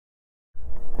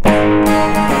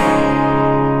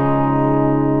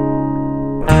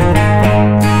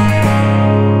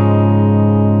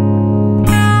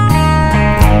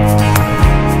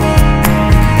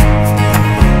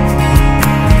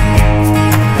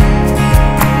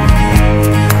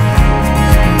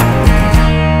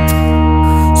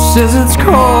Says it's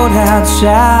cold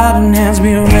outside and hands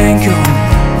me a raincoat.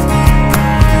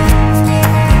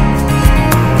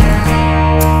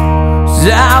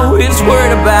 Says I always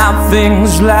worried about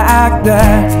things like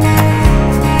that.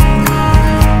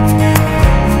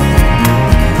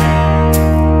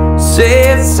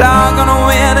 Say it's all gonna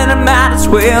win and it might as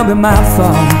well be my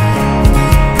fault.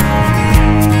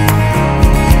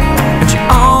 And she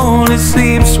only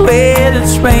sleeps when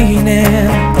it's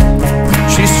raining.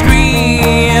 She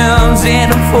screams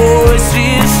and her voice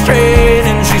is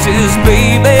straining. She says,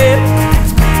 baby,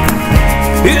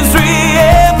 it's 3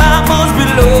 a.m. I must be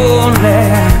lonely.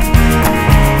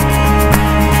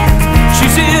 She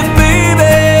said, baby,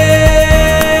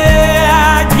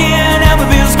 I can't help but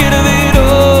be scared of it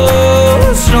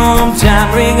all.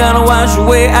 Sometime rain gonna wash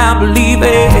away, I believe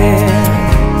it.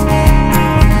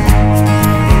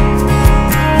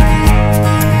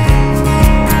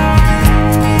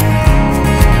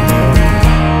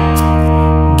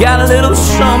 Got a little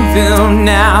something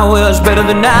now, well, it's better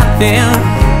than nothing.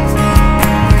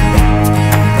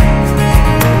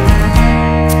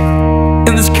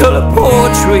 In this color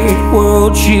poetry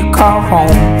world she called home.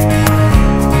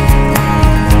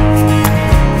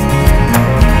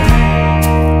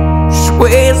 She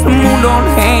swears the moon don't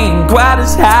hang quite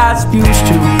as high as it used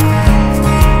to,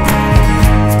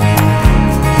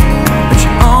 but she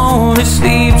only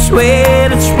sleeps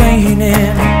when it's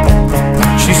raining.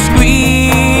 She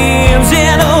screams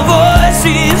and her voice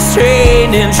is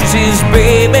training. She says,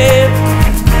 baby,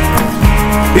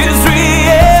 it's 3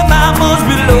 a.m. I must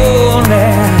be lonely.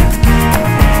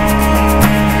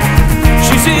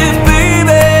 She said,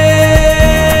 baby,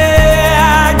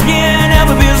 I can't help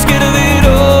but be scared of it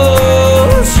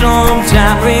all.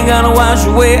 Sometime rain gonna wash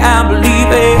away, I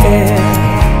believe it.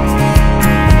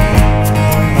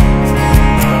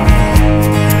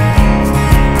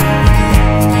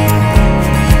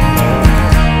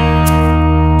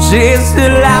 It's the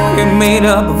life we made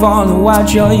up of all the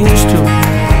what you're used to.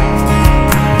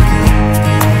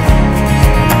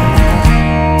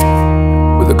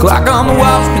 With the clock on the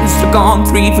wall's been stuck on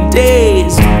 3 for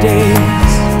days and days.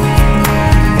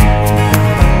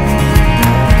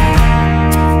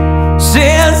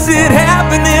 Says that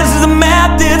happiness is the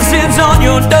map that sits on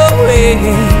your doorway.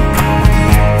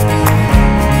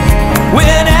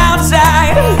 When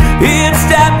outside it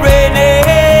stopped raining,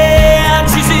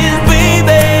 she says,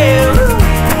 baby,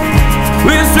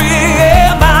 it's 3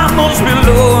 a.m. I must be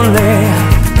lonely.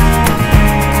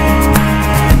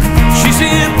 She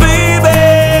said, baby,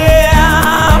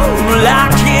 I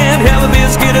can't help but be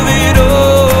scared of it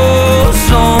all.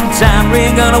 Sometime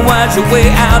rain gonna wash away,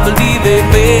 I believe it,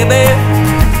 baby.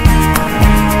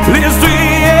 It's 3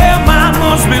 a.m. I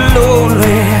must be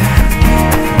lonely.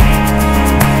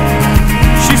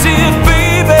 She said,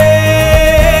 baby,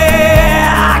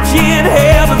 I can't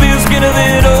help but be scared of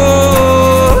it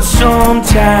all.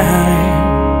 Sometimes